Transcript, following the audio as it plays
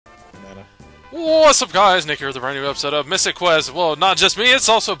What's up, guys? Nick here with a brand new episode of Mystic Quest. Well, not just me, it's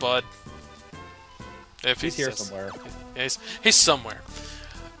also Bud. If He's here somewhere. Yeah, he's somewhere. He's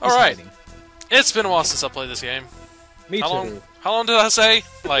Alright. hiding. It's been a while since I played this game. Me How too. How long did I say?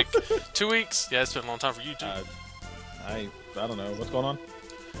 Like, 2 weeks? Yeah, it's been a long time for you too. I don't know. What's going on?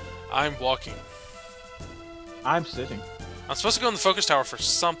 I'm walking. I'm sitting. I'm supposed to go in the focus tower for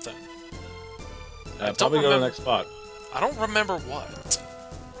something. Probably go to the next spot. I don't remember what.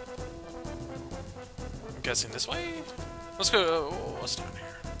 I'm guessing this way? Let's go. What's down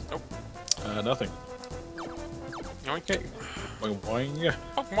here? Nope. Nothing. Yoink. Okay. Boing boing.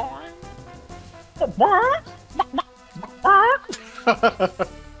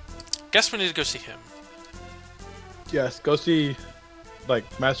 Guess we need to go see him. Yes, go see, like,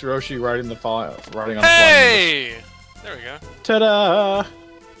 Master Roshi riding on the flying. Hey! There we go. Ta-da!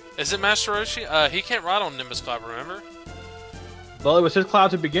 Is it Master Roshi? He can't ride on Nimbus Cloud, remember? Well, it was his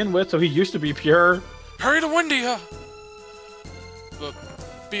cloud to begin with, so he used to be pure. Hurry to Windia! But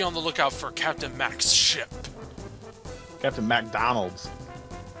be on the lookout for Captain Mac's ship. Captain McDonald's.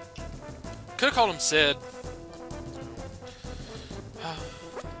 Could've called him Sid.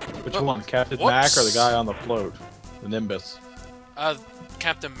 Which Oh, one, Captain whoops. Mac or the guy on the float? The Nimbus.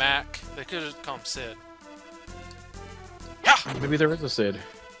 Captain Mac. They could've called him Sid. Yeah! Maybe there is a Sid.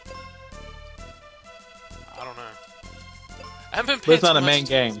 I don't know. I haven't been But paying it's not too a much main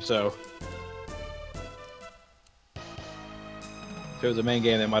attention. game, so. If it was a main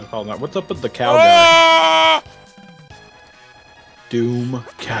game, they might have called him that. What's up with the cow guy? Ah! Doom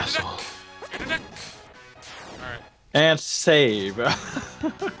Castle. Alright. And save. Whoa.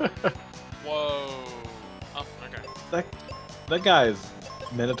 Oh, okay. that guy's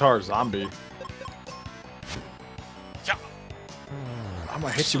Minotaur zombie. Yeah. I'm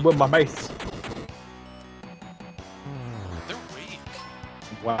gonna hit you with my mace. They're weak.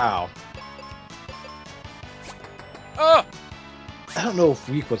 Wow. Oh! I don't know if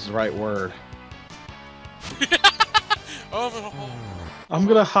weak was the right word. Oh, I'm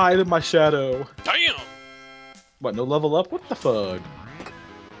gonna hide in my shadow. damn! What, no level up? What the fuck?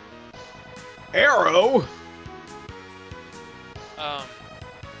 Arrow?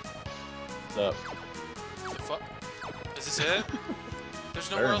 What's up? The fuck? Is this it?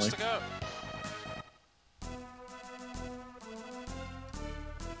 There's nowhere else to go.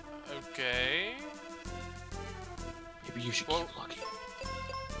 Okay. Maybe you should Well- keep looking.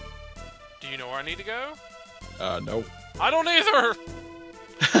 Do you know where I need to go? No. I don't either!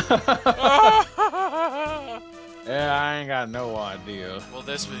 Yeah, I ain't got no idea. Well,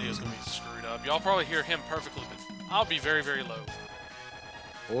 this video's gonna be screwed up. Y'all probably hear him perfectly, but I'll be very, very low.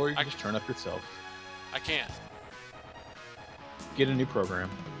 Or you can just turn up yourself. I can't. Get a new program.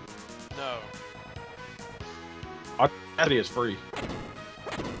 No. Audacity is free.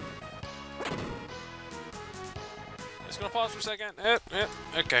 Just gonna pause for a second.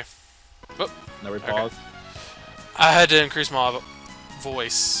 Okay. Oh, Now we Okay. pause. I had to increase my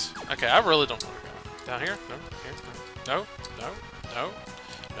voice. Okay, I really don't want to go. Down here? No. Here? No. No. No.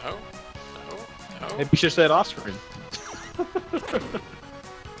 No. No. No. Maybe you should say it off screen.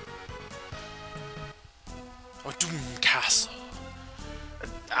 Oh, Doom Castle.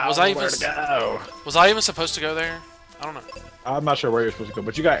 Was I even where to go? Was I even supposed to go there? I don't know. I'm not sure where you're supposed to go,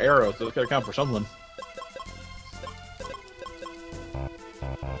 but you got arrows, so it's gotta count for something.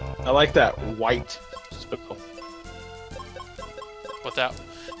 I like that white spittle. What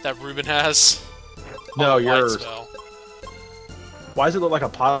that Ruben has? No, Oh, the white yours. spell. Why does it look like a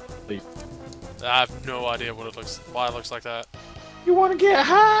pot leaf? I have no idea what it looks. Why it looks like that. You wanna get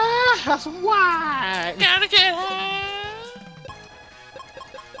high? That's why. Gotta get high.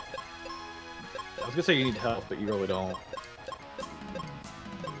 I was gonna say you need help, but you really don't.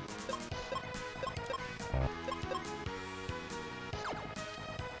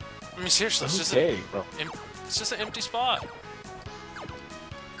 I mean, seriously, it's just Okay, bro. it's just an empty spot.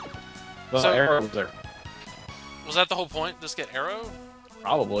 Well, So- arrow was there. Was that the whole point? Just get arrow?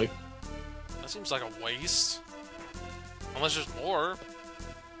 Probably. That seems like a waste. Unless there's more.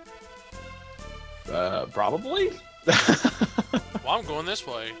 Probably? Well, I'm going this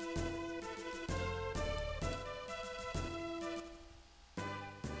way.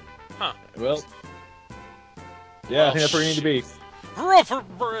 Huh. Well. Yeah, I think that's where you need to be. Rupert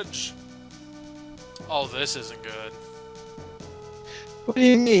Bridge! Oh, this isn't good. What do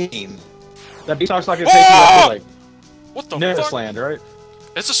you mean? That beatbox like it takes you up to, like, What the Nimbus fuck? land, right?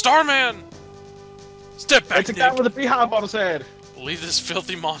 It's a Starman! Step back, It's a guy Nick. with a beehive on his head. Leave this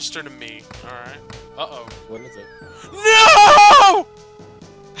filthy monster to me. Alright. Uh-oh. What is it?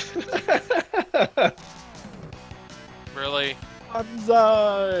 No! Really?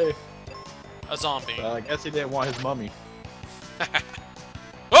 Banzai! A zombie. I guess he didn't want his mummy.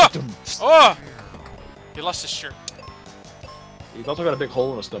 Oh! Oh! He lost his shirt. He's also got a big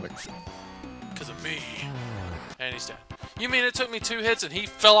hole in his stomach. Because of me. And he's dead. You mean it took me 2 hits and he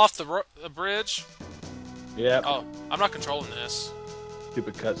fell off the bridge? Yeah. Oh, I'm not controlling this.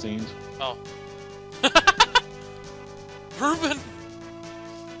 Stupid cutscenes. Oh. Ruben!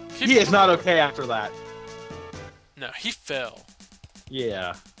 He is not okay after that. No, he fell.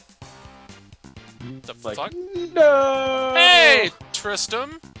 Yeah. The Like, fuck? no! Hey,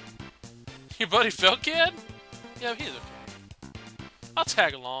 Tristram! Your buddy fell, kid? Yeah, he's okay. I'll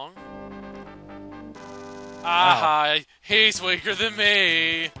tag along. Ah, he's weaker than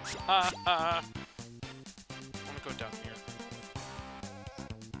me. Ha ha. I'm gonna go down here.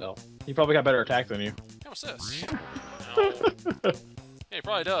 No. He probably got better attack than you. Hey, what's this? No. Yeah, he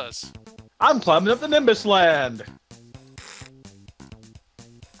probably does. I'm climbing up the Nimbus Land!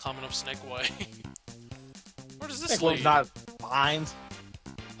 Climbing up Snake Way. Where does this Snake lead? Way's not mines.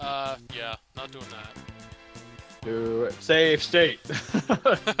 Yeah, not doing that. Do it. Safe state.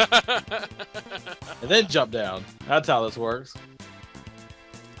 And then jump down. That's how this works.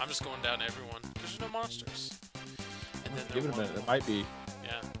 I'm just going down to everyone, because there's no monsters. And then Give it a minute. It might be.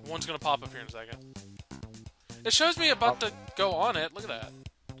 Yeah, one's gonna pop up here in a second. It shows me about to go on it. Look at that.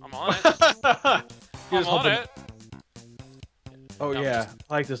 I'm on it. I'm on it. Oh No, yeah,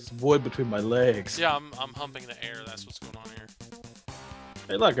 I like this wood between my legs. Yeah, I'm humping the air. That's what's going on here.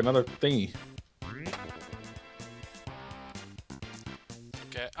 Hey, look, another thingy.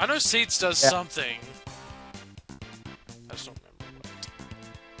 Okay, I know Seeds does something. I just don't remember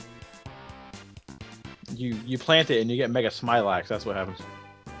what. You plant it and you get Mega Smilax. That's what happens.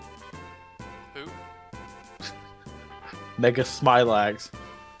 Who? Mega Smilax.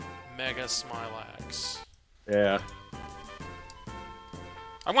 Mega Smilax. Yeah.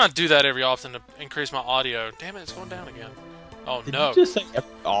 I'm gonna do that every often to increase my audio. Damn it, it's going down again. Oh Did no. you just say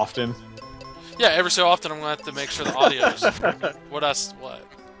often? Yeah, every so often I'm gonna have to make sure the audio's. What?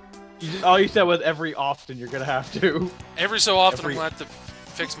 All you said was every often you're gonna have to. Every so often I'm gonna have to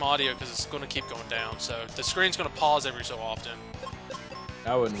fix my audio because it's gonna keep going down. So the screen's gonna pause every so often.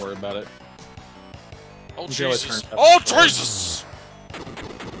 I wouldn't worry about it. Oh You can always Jesus! turn it up. Oh Jesus!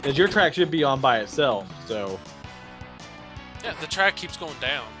 Because your track should be on by itself, so... Yeah, the track keeps going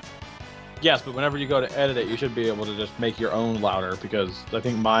down. Yes, but whenever you go to edit it, you should be able to just make your own louder, because I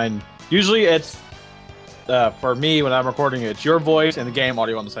think mine... Usually it's... for me, when I'm recording, it's your voice and the game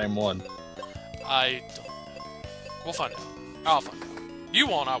audio on the same one. I don't know. We'll find out. I'll find out. You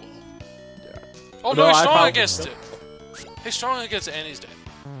won't, I will. Yeah. Oh No, no, he's I strong probably against it. He's strong against it and he's dead.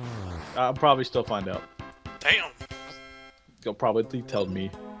 I'll probably still find out. Damn! You'll probably tell me.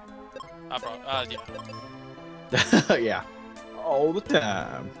 I probably, yeah. Yeah. All the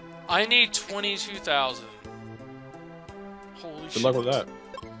time. I need 22,000. Holy shit. Good luck with that.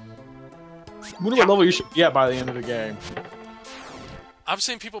 Wonder what level you should be at by the end of the game. I've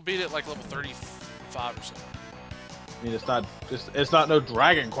seen people beat it like level 35 or something. I mean, it's not no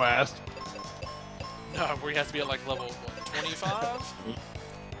Dragon Quest. No, where you have to be at like level, what, 25?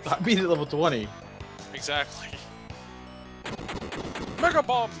 I beat it at level 20. Exactly. Mega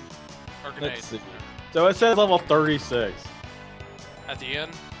Bomb! Or grenade. Let's see. So it says level 36. At the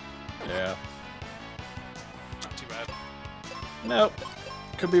end? Yeah. Not too bad. Nope.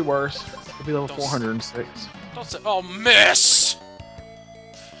 Could be worse. Could be level Don't 406. Don't say. Oh, miss!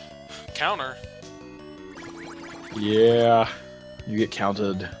 Counter. Yeah. You get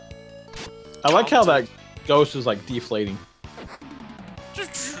counted. I like how that ghost is like deflating.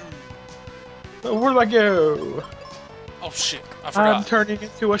 Oh, where do I go? Oh shit, I forgot. I'm turning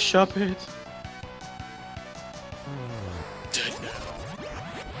into a Shuppet. Dead now.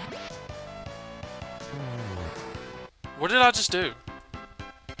 What did I just do?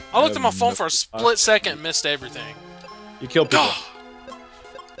 I looked at my phone for a split second and missed everything. You kill people.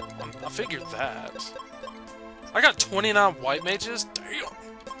 I figured that. I got 29 white mages? Damn.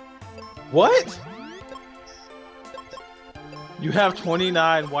 What? You have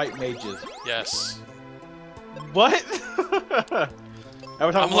 29 white mages. Yes. What?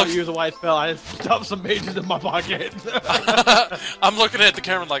 Every time I want to use a white spell, I just stuff some mages in my pocket. I'm looking at the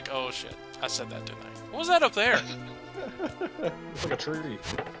camera like, oh shit. I said that, didn't I? What was that up there? It's like a tree.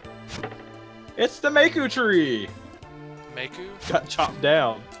 It's the Maku tree. Maku? Got chopped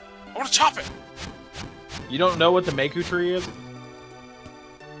down. I want to chop it! You don't know what the Maku tree is?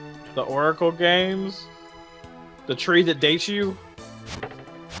 The Oracle games? The tree that dates you?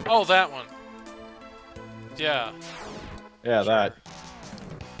 Oh, that one. Yeah. Yeah, that.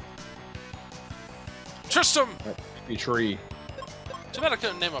 Tristram! That tree. Too bad I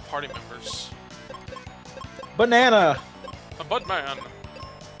couldn't name my party members. Banana! A bud man.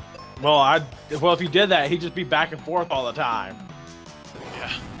 Well, well, if you did that, he'd just be back and forth all the time.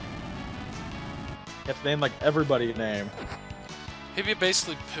 Yeah. You have to name like everybody's name. He'd be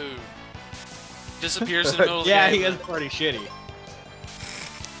basically poo. Disappears in the middle of the Yeah, game. he is pretty shitty.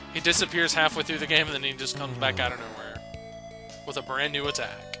 He disappears halfway through the game and then he just comes back out of nowhere. With a brand new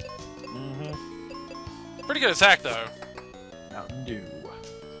attack. Mm-hmm. Pretty good attack though. Mountain Dew.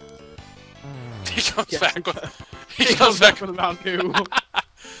 He comes back with... He comes back with a Mountain Dew.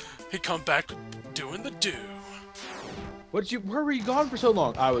 He comes back doing the do. Where were you gone for so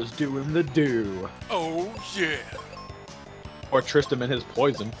long? I was doing the do. Oh yeah. Or Tristan and his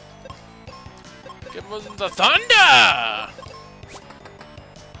poison. Give him the thunder!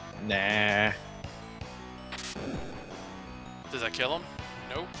 Nah. Does that kill him?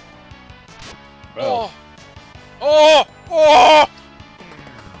 Nope. Oh. Oh! Oh!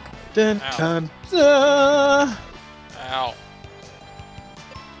 Dun, Ow. dun, dun. Ow.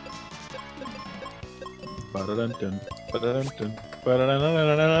 Ba-da-dun-dun, ba-da-dun-dun,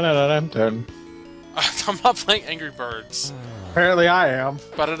 ba-da-dun-dun-dun-dun-dun-dun. I'm not playing Angry Birds. Apparently I am.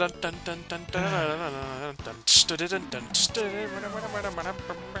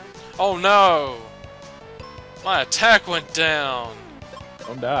 Oh no! My attack went down.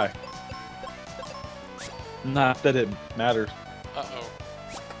 Don't die. Nah, that didn't matter. Uh-oh.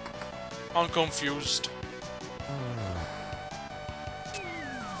 I'm confused.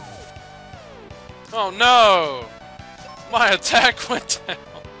 Oh no! My attack went down.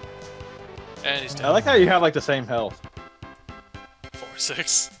 And he's I down. like how you have like the same health. 4,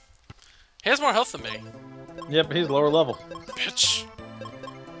 6. He has more health than me. Yep, but he's lower level. Bitch.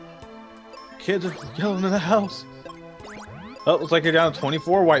 Kids are yelling in the house. Oh, looks like you're down to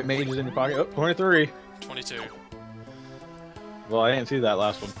 24 white mages in your pocket. Oh, 23. 22. Well, I didn't see that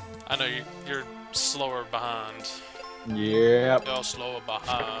last one. I know you're slower behind. Yep. You're slower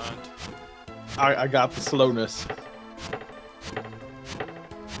behind. I got the slowness.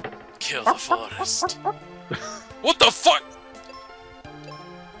 Kill the forest. What the fuck?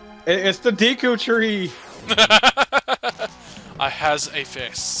 It's the Deku tree. I has a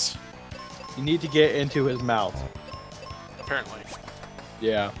fist. You need to get into his mouth. Apparently.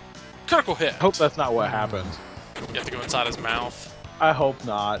 Yeah. Critical hit. I hope that's not what happens. You have to go inside his mouth. I hope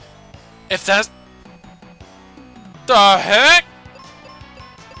not. If that's... The heck?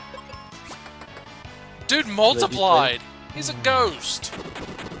 Dude multiplied. He's a ghost.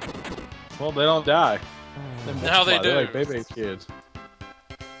 Well, they don't die. Now they multiply. They're like do. Bebe's kids.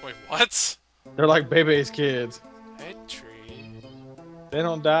 Wait, what? They're like Bebe's kids. Hey, tree. They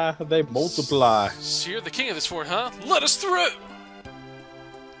don't die, they multiply. So you're the king of this fort, huh? Let us through!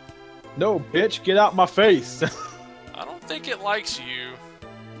 No, bitch, get out my face. I don't think it likes you.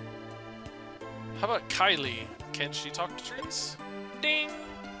 How about Kylie? Can she talk to trees? Ding!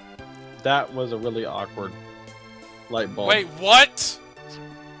 That was a really awkward light bulb. Wait, what?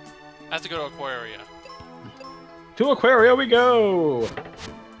 I have to go to Aquaria. To Aquaria we go!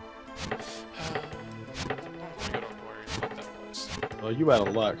 I'm gonna go to Aquaria. Fuck that place. Well, you out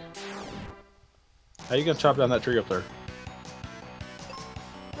of luck. How you gonna chop down that tree up there?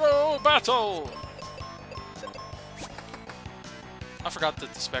 Roll battle! I forgot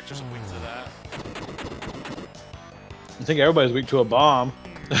that the specters are weak to that. I think everybody's weak to a bomb.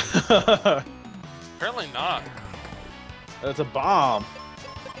 Apparently not. That's a bomb.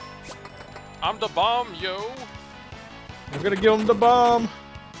 I'm the bomb, yo! We're gonna give him the bomb.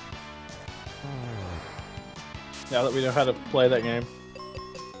 Now that we know how to play that game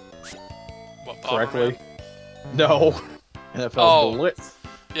What, correctly. Bomberman? No. NFL Oh. Blitz.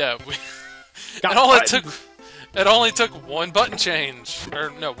 Yeah, we... Got It only took one button change.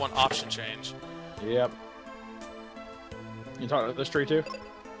 Or, no, one option change. Yep. You talking about this tree too?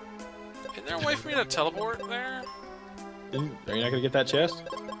 Isn't there a way for me to teleport there? Are you not gonna get that chest?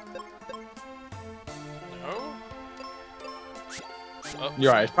 No? Oh.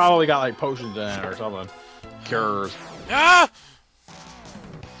 You're right. It's probably got like potions in it or something. Cures. Ah!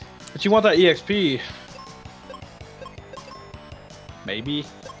 But you want that EXP? Maybe.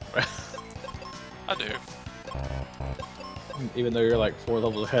 I do. Even though you're like 4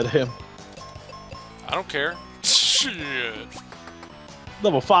 levels ahead of him. I don't care. Shit.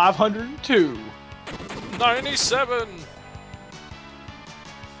 Level 502. 97!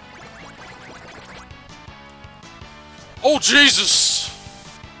 Oh, Jesus!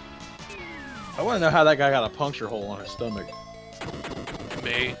 I want to know how that guy got a puncture hole on his stomach.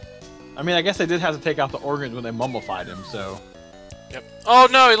 Me. I mean, I guess they did have to take out the organs when they mummified him, so... Yep. Oh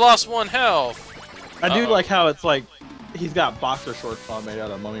no, he lost 1 health! I do Uh-oh. like how it's like, he's got boxer shorts on made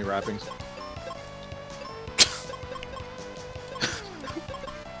out of mummy wrappings.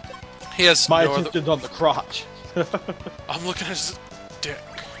 He has My no other... attention's on the crotch. I'm looking at his dick.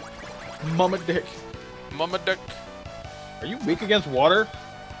 Mama dick. Mama dick. Are you weak against water?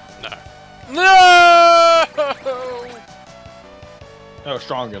 No. No! Oh,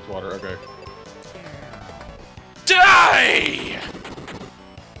 strong against water. Okay. Die!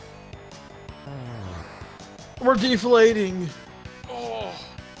 We're deflating. Oh.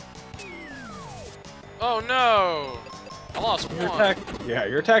 Oh no! I lost Your one. attack. Yeah,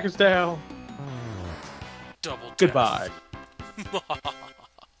 your attack is down. Double death. Goodbye.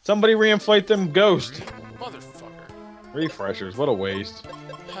 Somebody reinflate them ghost. Motherfucker. Refreshers. What a waste.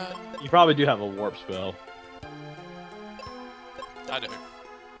 You probably do have a warp spell. I do.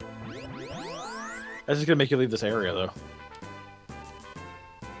 That's just gonna make you leave this area, though.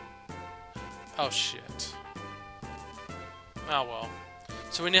 Oh shit. Oh well.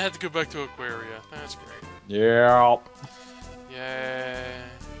 So we have to go back to Aquaria. That's great. Yeah. Yay.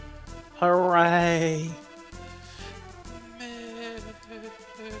 Hooray.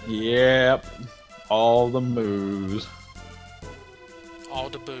 Yep. All the moves. All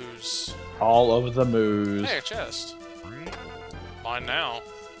the booze. All of the moves. Hey, a chest. Mine now.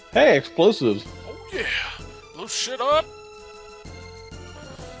 Hey, explosives. Oh yeah. Blow shit up.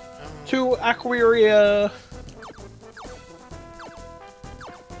 To Aquaria.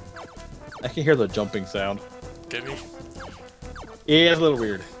 I can hear the jumping sound. Get me. Yeah, it's a little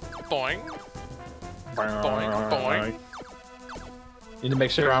weird. Boing. Boing. Boing. Need to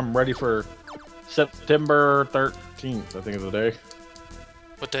make sure I'm ready for September 13th, I think is the day.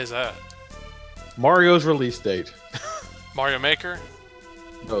 What day is that? Mario's release date. Mario Maker?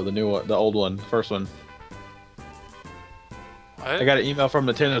 No, the new one, the old one, first one. What? I got an email from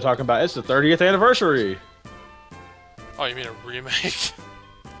Nintendo talking about it's the 30th anniversary. Oh, you mean a remake?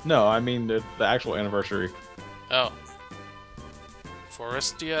 No, I mean the actual anniversary. Oh.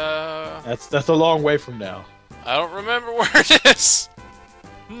 Forestia. That's a long way from now. I don't remember where it is.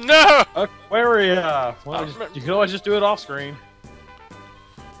 No. Aquaria. Well, I you can always just do it off screen.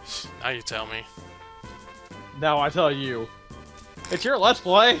 Now you tell me. Now I tell you, it's your Let's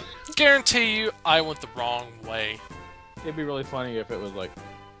Play. Guarantee you, I went the wrong way. It'd be really funny if it was like,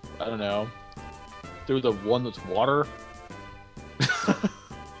 I don't know, through the one that's water.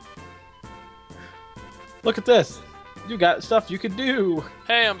 Look at this. You got stuff you can do.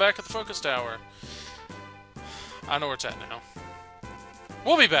 Hey, I'm back at the focus tower. I know where it's at now.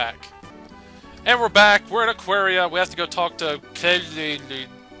 We'll be back. And we're back. We're in Aquaria. We have to go talk to Kylie,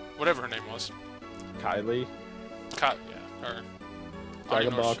 whatever her name was. Kylie. Yeah, or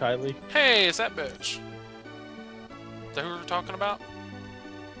Dragon Ball Kylie. Hey, it's that bitch. Is that who we were talking about?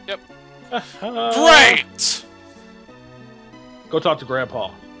 Yep. Great! Go talk to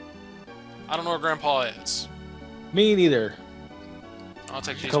Grandpa. I don't know where Grandpa is. Me neither. I'll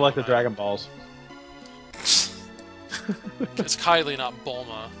take these. Collect the Dragon Balls. It's Kylie, not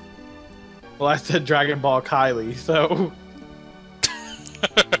Bulma. Well, I said Dragon Ball Kylie, so...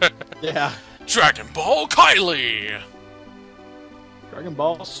 yeah. Dragon Ball Kylie! Dragon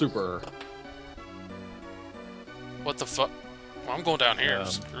Ball Super. What the fuck? Well, I'm going down here.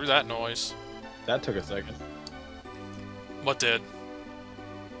 Screw that noise. That took a second. What did?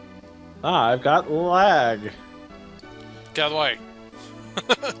 Ah, I've got lag. Get out of the way.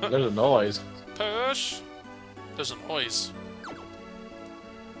 There's a noise. Push. There's a noise.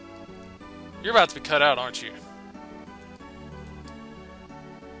 You're about to be cut out, aren't you?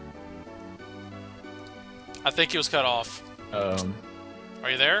 I think he was cut off. Are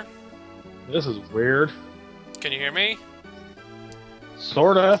you there? This is weird. Can you hear me?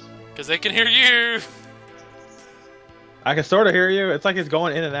 Sorta. Because they can hear you. I can sorta hear you. It's like it's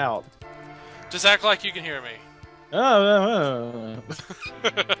going in and out. Just act like you can hear me. Oh.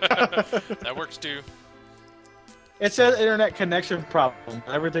 That works too. It says internet connection problem.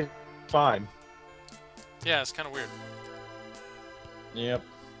 Everything's fine. Yeah, it's kind of weird. Yep.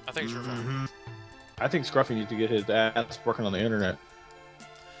 I think it's your phone. I think Scruffy needs to get his ass working on the internet.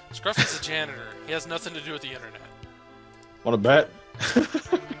 Scruffy's a janitor. He has nothing to do with the internet. Want to bet?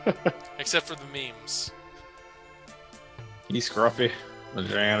 Except for the memes. He's Scruffy, the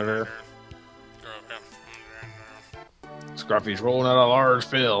janitor. Scruffy's rolling out a large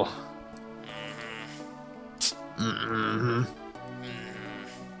fill.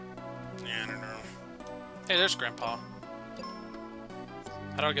 Hey, there's Grandpa.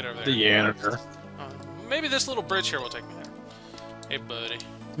 How do I get over there? The janitor. Maybe this little bridge here will take me there. Hey, buddy.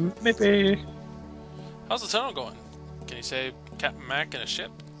 Maybe. How's the tunnel going? Can you say Captain Mac in a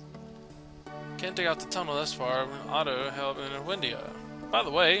ship? Can't dig out the tunnel this far. Auto help in a Windia. By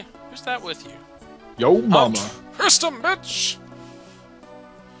the way, who's that with you? Yo, mama. Herstum, bitch!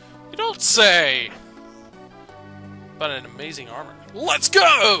 You don't say! But an amazing armor. Let's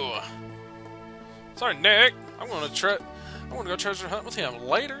go! Sorry, Nick. I'm gonna go treasure hunt with him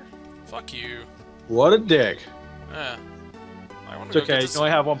later. Fuck you. What a dick. Yeah. It's okay, you can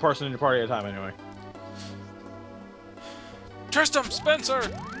only have one person in your party at a time anyway. Tristram, Spencer!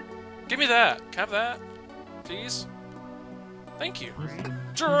 Give me that. Can I have that? Please? Thank you.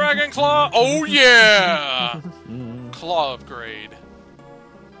 Dragon Claw! Oh yeah! Claw upgrade.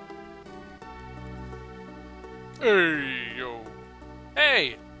 Hey, yo.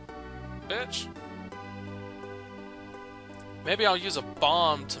 Hey! Bitch. Maybe I'll use a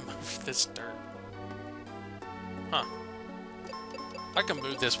bomb to move this dirt. Huh. I can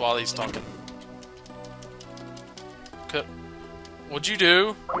move this while he's talking. What'd you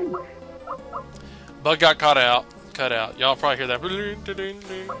do? Bug got caught out. Cut out. Y'all probably hear that.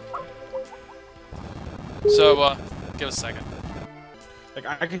 So, give us a second. Like,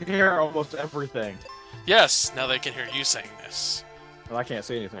 I can hear almost everything. Yes, now they can hear you saying this. Well, I can't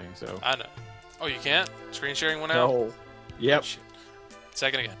see anything, so... I know. Oh, you can't? Screen sharing went out? No. Yep. Oh, shit.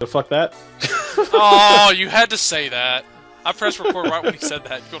 Second again. The fuck that? Oh, you had to say that. I pressed record right when he said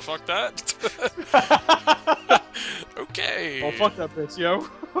that. You gonna fuck that? Okay. Oh, fuck that bitch, yo.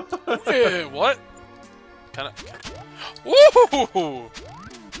 Yeah, what? Kinda. Woohoo!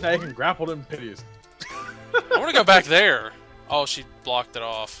 Now you can grapple them pitties. I wanna go back there. Oh, she blocked it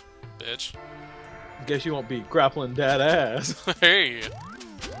off. Bitch. Guess you won't be grappling that ass. Hey.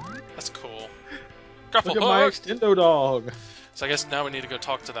 That's cool. Grapple Look at my hook! extendo dog. So I guess now we need to go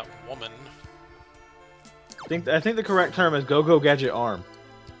talk to that woman. I think the correct term is go gadget arm.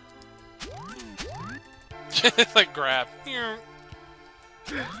 Like grab.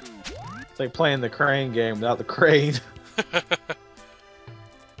 It's like playing the crane game without the crane.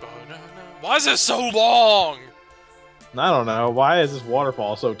 Why is it so long? I don't know. Why is this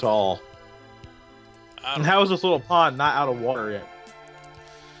waterfall so tall? And how is this little pond not out of water yet?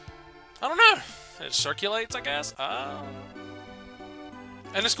 I don't know. It circulates, I guess.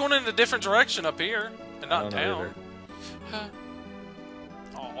 And it's going in a different direction up here, and not down.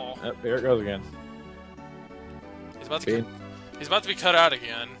 Oh, yep, there it goes again. He's about to be cut out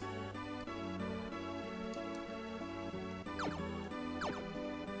again.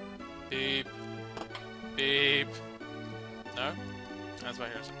 Beep. Beep. No? That's my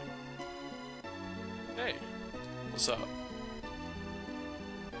here's. Hey. What's up?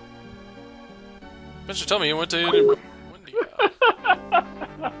 Mr. Tell me you went to India.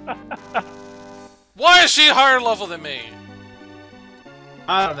 Why is she higher level than me?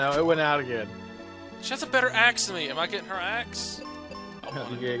 I don't know. It went out again. She has a better axe than me. Am I getting her axe? You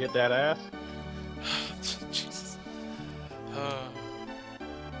gonna get that ass? Jesus.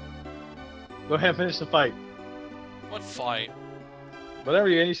 Go ahead and finish the fight. What fight? Whatever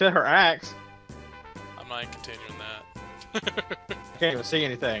you said her axe. I'm not continuing that. I can't even see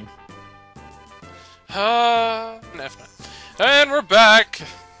anything. F9. And we're back!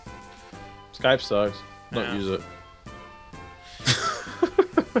 Skype sucks. Don't Yeah. use it.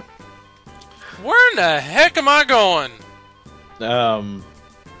 Where in the heck am I going?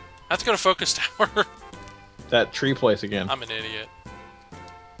 Let's go to Focus Tower. That tree place again. I'm an idiot.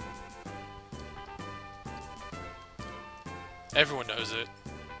 Everyone knows it.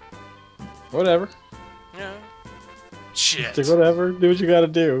 Whatever. Yeah. Shit. It's like, whatever. Do what you gotta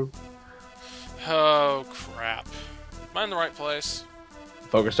do. Oh, crap. Am I in the right place?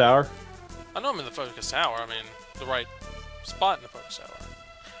 Focus tower? I know I'm in the Focus Tower. I mean, the right spot in the Focus Tower.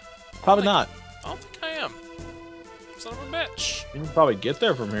 Probably not. I don't think I am. Son of a bitch. You can probably get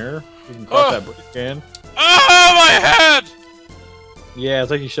there from here. You can cross that bridge again. Oh, my head! Yeah, it's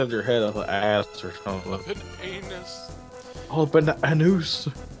like you shoved your head up an ass or something. Up an anus. Oh, but an anus.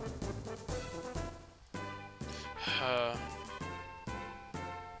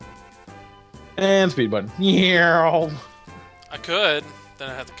 And speed button. Yeah. I could. Then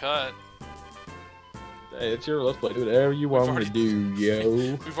I have to cut. Hey, it's your let's play. Do whatever you want me to do,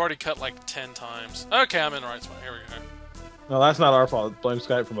 yo. We've already cut like 10 times. Okay, I'm in the right spot. Here we go. No, that's not our fault. Blame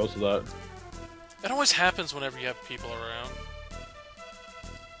Skype for most of that. It always happens whenever you have people around.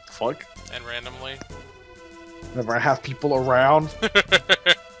 Fuck. And randomly. Whenever I have people around.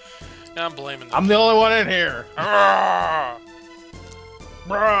 Yeah, I'm blaming them. I'm the only one in here. Arrgh!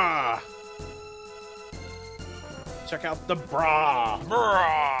 Bruh. Check out the bra.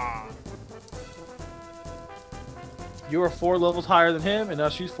 Brah! You are 4 levels higher than him, and now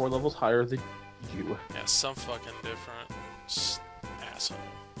she's 4 levels higher than you. Yeah, some fucking different asshole.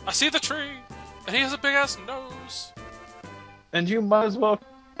 I see the tree, and he has a big ass nose. And you might as well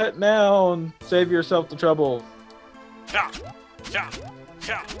cut it now and save yourself the trouble. Yeah, yeah,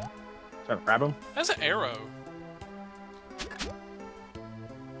 yeah, Gonna grab him. That's an arrow.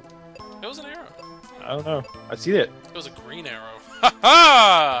 It was an arrow. I don't know. I see it. It was a green arrow. Ha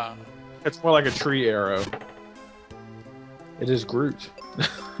ha! It's more like a tree arrow. It is Groot.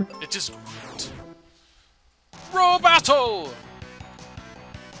 It is Groot. Roll battle!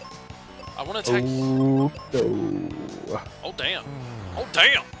 I want to attack. Oh, no. Oh, damn. Oh,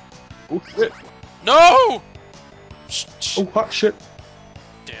 damn! Oh, shit. No! Shh. Oh, hot shit.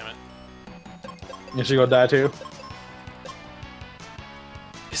 Damn it. Is she gonna die too?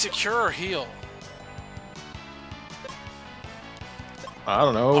 Is it cure or heal? I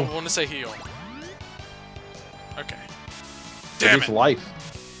don't know. I want to say heal. Okay. Damn It's it!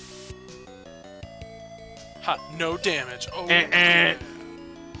 life. Ha, no damage. Oh.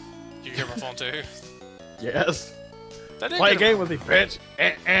 You hear my phone too? Yes. That didn't Play a get game with me, bitch.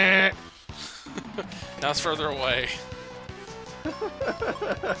 Now it's further away.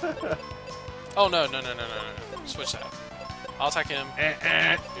 Oh no, no, no, no, no, no. Switch that. I'll attack him.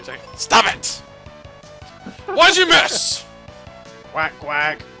 You attack. Stop it! Why'd you miss? Quack,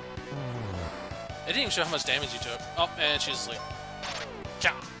 quack. It didn't even show how much damage you took. Oh, and she's asleep.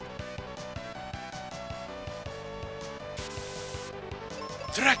 Cha.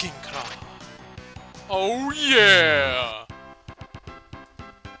 Dragon Claw. Oh yeah!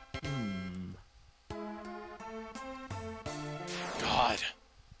 God.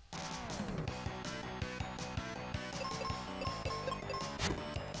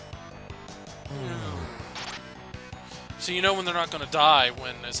 So you know when they're not gonna die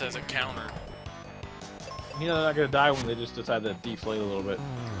when it says it countered. You know they're not gonna die when they just decide to deflate a little bit.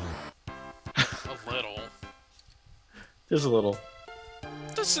 A little. Just a little.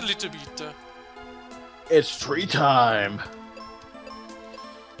 Just a little bit. It's tree time.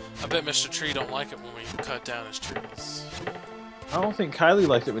 I bet Mr. Tree don't like it when we cut down his trees. I don't think Kylie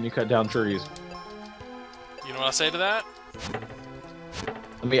likes it when you cut down trees. You know what I say to that?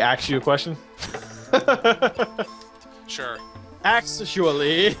 Let me ask you a question. Sure.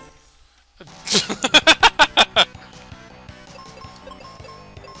 Actually.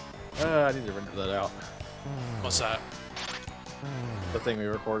 I need to render that out. What's that? The thing we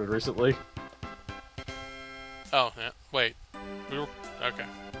recorded recently. Oh, yeah. Wait. We were... Okay.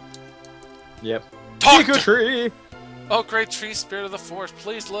 Yep. Talk Deku to... tree! Oh, great tree, spirit of the forest,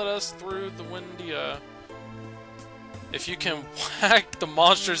 please let us through the windy, If you can whack the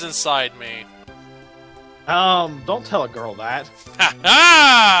monsters inside me. Don't tell a girl that. Ha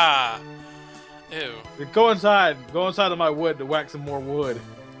ha! Ew. Go inside of my wood to whack some more wood.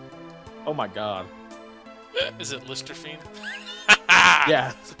 Oh my god. Is it Listerfiend?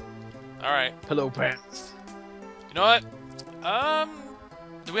 Yeah. Alright. Pillow pants. You know what?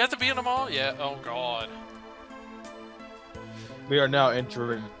 Do we have to be in them all? Yeah. Oh god. We are now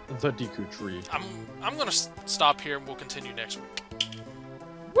entering the Deku tree. I'm gonna stop here and we'll continue next week.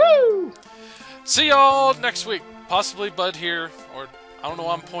 Woo! See y'all next week. Possibly Bud here, or I don't know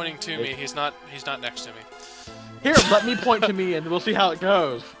why I'm pointing to me. He's not next to me. Here, let me point to me and we'll see how it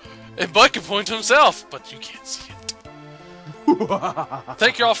goes. And Bud can point to himself, but you can't see it.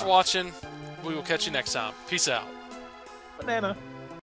 Thank you all for watching. We will catch you next time. Peace out. Banana.